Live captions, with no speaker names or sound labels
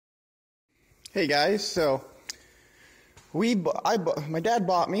Hey guys, so my dad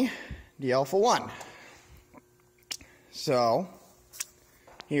bought me the Alpha 1. So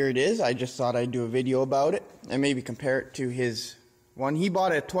here it is. I just thought I'd do a video about it and maybe compare it to his one. He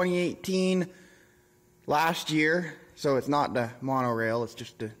bought a 2018 last year, so it's not the monorail, it's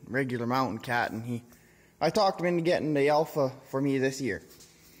just a regular mountain cat, and I talked him into getting the Alpha for me this year.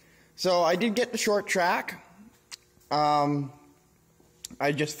 So I did get the short track. I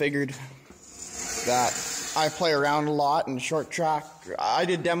just figured that I play around a lot in the short track. I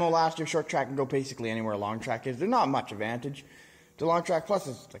did demo last year. Short track can go basically anywhere long track is. There's not much advantage to long track, plus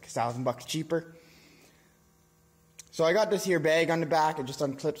it's like $1,000 cheaper. So I got this here bag on the back. It just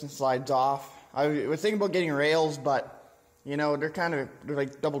unclips and slides off. I was thinking about getting rails, but you know, they're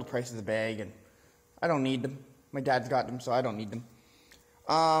like double the price of the bag, and I don't need them. My dad's got them, so I don't need them.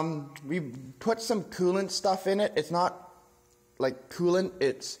 We put some coolant stuff in it. It's not like coolant,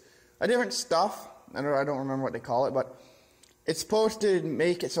 it's a different stuff. I don't remember what they call it, but it's supposed to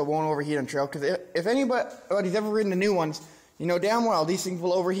make it so it won't overheat on trail. Because if anybody's ever ridden the new ones, you know damn well these things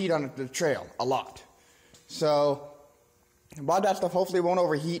will overheat on the trail a lot. So I bought that stuff. Hopefully it won't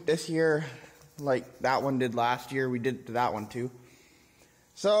overheat this year like that one did last year. We did to that one too.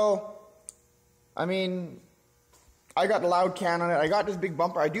 So, I mean, I got the loud can on it. I got this big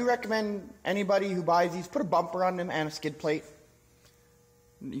bumper. I do recommend anybody who buys these, put a bumper on them and a skid plate.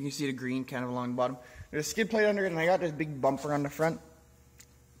 You can see the green kind of along the bottom. There's a skid plate under it, and I got this big bumper on the front.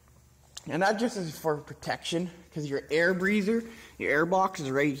 And that just is for protection, because your air breather, your air box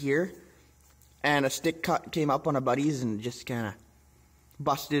is right here. And a stick cut came up on a buddy's and just kind of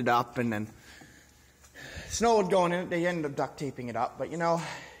busted it up, and then snow would go in it. They ended up duct taping it up. But you know,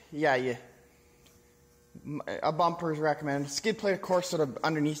 yeah, a bumper is recommended. Skid plate, of course, sort of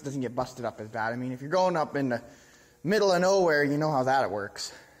underneath doesn't get busted up as bad. I mean, if you're going up in the middle of nowhere, you know how that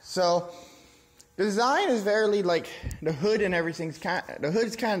works. So the design is very like the hood and everything's the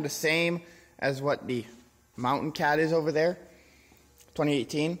hood's kind of the same as what the mountain cat is over there,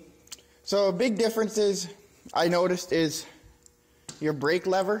 2018. So a big difference is I noticed is your brake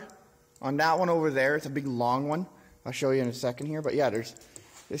lever on that one over there. It's a big long one. I'll show you in a second here. But yeah,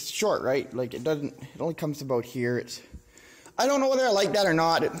 it's short, right? Like it only comes to about here. I don't know whether I like that or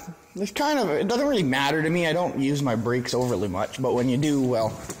not. It doesn't really matter to me. I don't use my brakes overly much, but when you do,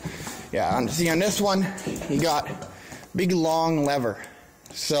 well, yeah. See, on this one, you got big long lever.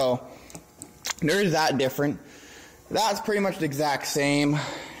 So there is that different. That's pretty much the exact same.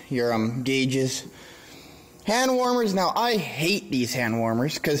 Your gauges, hand warmers. Now I hate these hand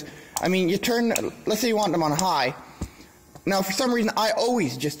warmers because I mean, let's say you want them on high. Now for some reason I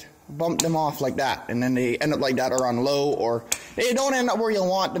always just bump them off like that, and then they end up like that, or on low, or they don't end up where you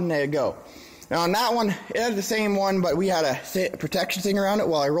want them to go. Now on that one, it had the same one, but we had a protection thing around it.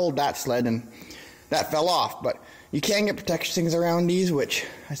 Well, I rolled that sled and that fell off, but you can get protection things around these, which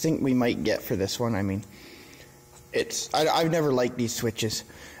I think we might get for this one. I mean, I've never liked these switches,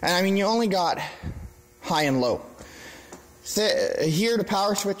 and I mean, you only got high and low. Here, the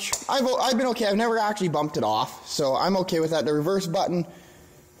power switch, I've been okay. I've never actually bumped it off, so I'm okay with that. The reverse button,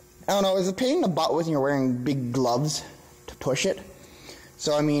 I don't know, it's a pain in the butt when you're wearing big gloves to push it.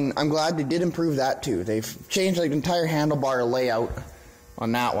 So, I mean, I'm glad they did improve that too. They've changed like the entire handlebar layout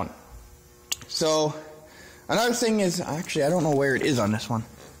on that one. So, another thing is, actually, I don't know where it is on this one.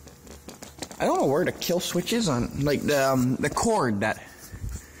 I don't know where the kill switch is on, like the cord that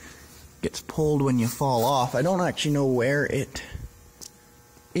gets pulled when you fall off. I don't actually know where it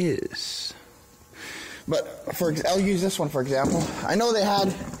is. But I'll use this one for example. I know they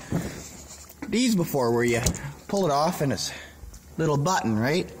had these before where you pull it off and it's a little button,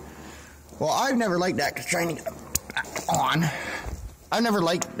 right? Well, I've never liked that because trying to get it back on. I've never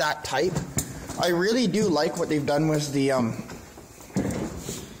liked that type. I really do like what they've done with the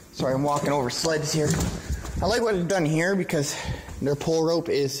sorry, I'm walking over sleds here. I like what they've done here because their pull rope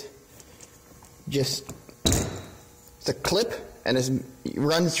is just, it's a clip and it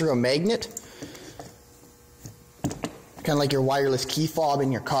runs through a magnet. Kind of like your wireless key fob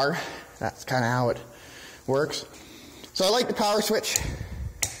in your car. That's kind of how it works. So I like the power switch.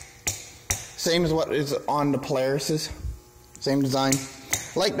 Same as what is on the Polaris's. Same design.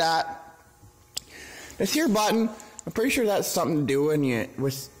 Like that. This here button, I'm pretty sure that's something to do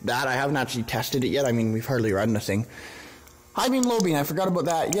with that. I haven't actually tested it yet. I mean, we've hardly run this thing. High beam, low beam, I forgot about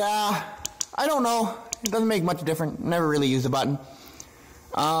that. Yeah, I don't know. It doesn't make much difference. Never really use the button.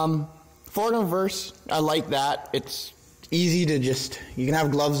 Forward and reverse, I like that. It's easy to you can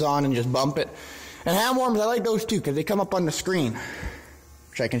have gloves on and just bump it. And hand warmers, I like those too because they come up on the screen,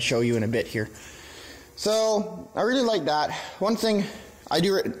 which I can show you in a bit here. So I really like that. One thing I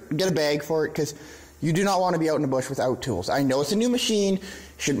do get a bag for it because you do not want to be out in the bush without tools. I know it's a new machine,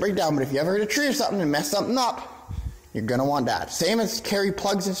 shouldn't break down, but if you ever hit a tree or something and mess something up, you're going to want that. Same as carry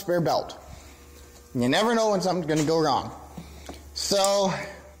plugs and spare belt. You never know when something's going to go wrong. So,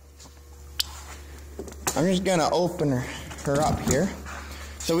 I'm just going to open her up here.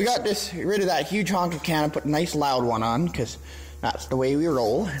 So we got rid of that huge honking can and put a nice loud one on because that's the way we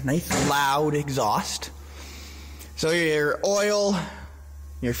roll. Nice loud exhaust. So your oil,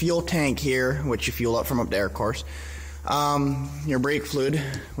 your fuel tank here, which you fuel up from up there, of course. Your brake fluid,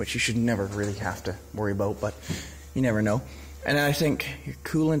 which you should never really have to worry about, but you never know. And then I think your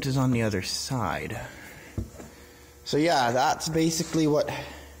coolant is on the other side. So yeah, that's basically what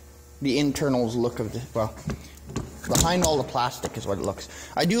the internals look of the, well, behind all the plastic is what it looks.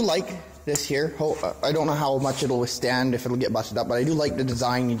 I do like this here. I don't know how much it'll withstand, if it'll get busted up, but I do like the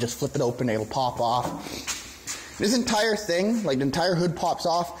design. You just flip it open, it'll pop off. This entire thing, like the entire hood pops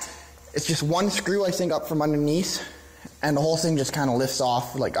off. It's just one screw, I think, up from underneath, and the whole thing just kind of lifts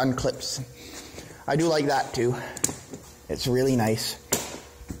off, like unclips. I do like that too. It's really nice.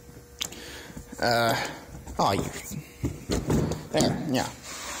 There, yeah.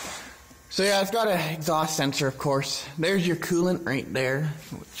 So yeah, it's got an exhaust sensor, of course. There's your coolant right there,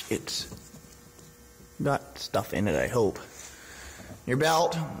 which it's got stuff in it, I hope. Your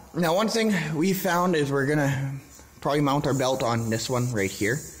belt. Now, one thing we found is we're gonna probably mount our belt on this one right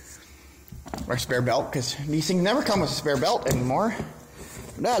here, our spare belt, because these things never come with a spare belt anymore.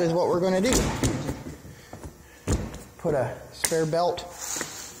 That is what we're gonna do. Put a spare belt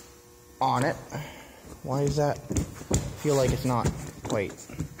on it. Why is that? I feel like it's not quite.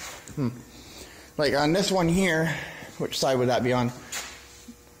 Like on this one here, which side would that be on?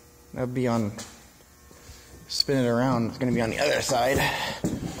 That would be on, spin it around, it's going to be on the other side.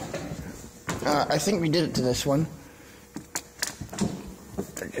 I think we did it to this one.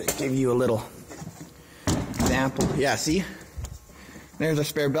 I'll just give you a little example. Yeah, see? There's a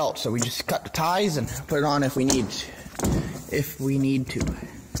spare belt, so we just cut the ties and put it on if we need to.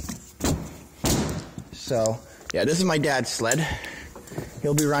 So, yeah, this is my dad's sled.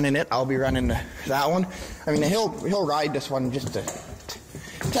 He'll be running it. I'll be running that one. I mean, he'll ride this one just to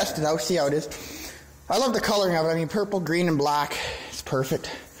test it out, see how it is. I love the coloring of it. I mean, purple, green, and black. It's perfect.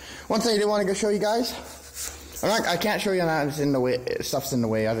 One thing I did want to go show you guys. I can't show you that. It's in the way. Stuff's in the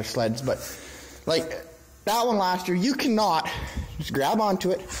way. Other sleds, but like that one last year, you cannot just grab onto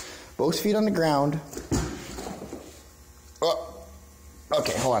it, both feet on the ground. Oh,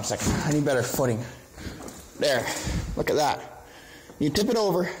 okay. Hold on a second. I need better footing. There. Look at that. You tip it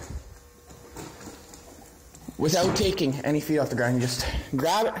over without taking any feet off the ground. You just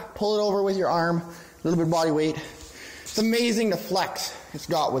grab it, pull it over with your arm, a little bit of body weight. It's amazing the flex it's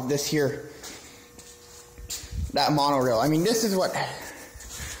got with this here, that monorail. I mean, this is what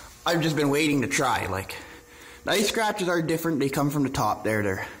I've just been waiting to try. Like, the ice scratches are different. They come from the top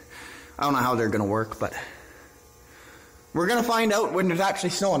there. I don't know how they're going to work, but we're going to find out when there's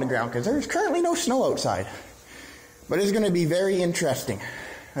actually snow on the ground, because there's currently no snow outside. But it's going to be very interesting.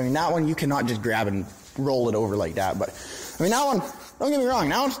 I mean, that one you cannot just grab and roll it over like that. But, I mean, that one, don't get me wrong,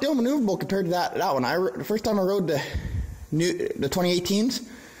 that one's still maneuverable compared to that one. The first time I rode the 2018s,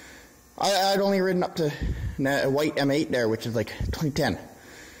 I'd only ridden up to a white M8 there, which is like 2010.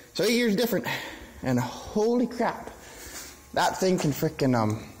 So 8 years different. And holy crap, that thing can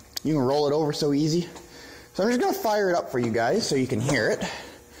frickin', you can roll it over so easy. So I'm just going to fire it up for you guys so you can hear it.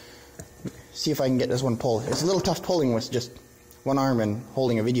 See if I can get this one pulled. It's a little tough pulling with just one arm and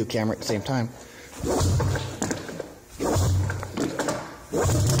holding a video camera at the same time.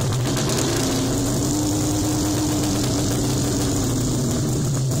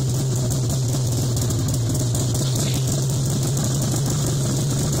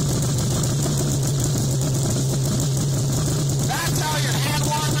 That's how your hand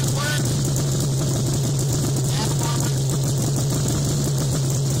warmers work. Hand warmers.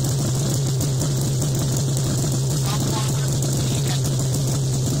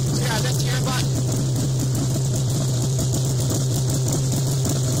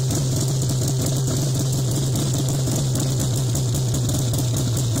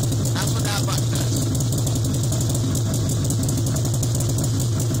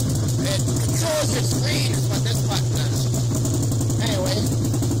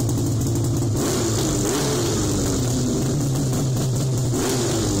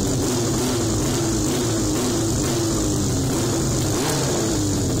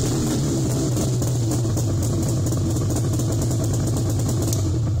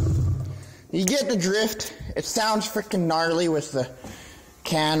 You get the drift. It sounds freaking gnarly with the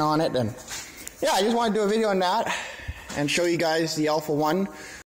can on it, and yeah, I just want to do a video on that. and show you guys the Alpha 1.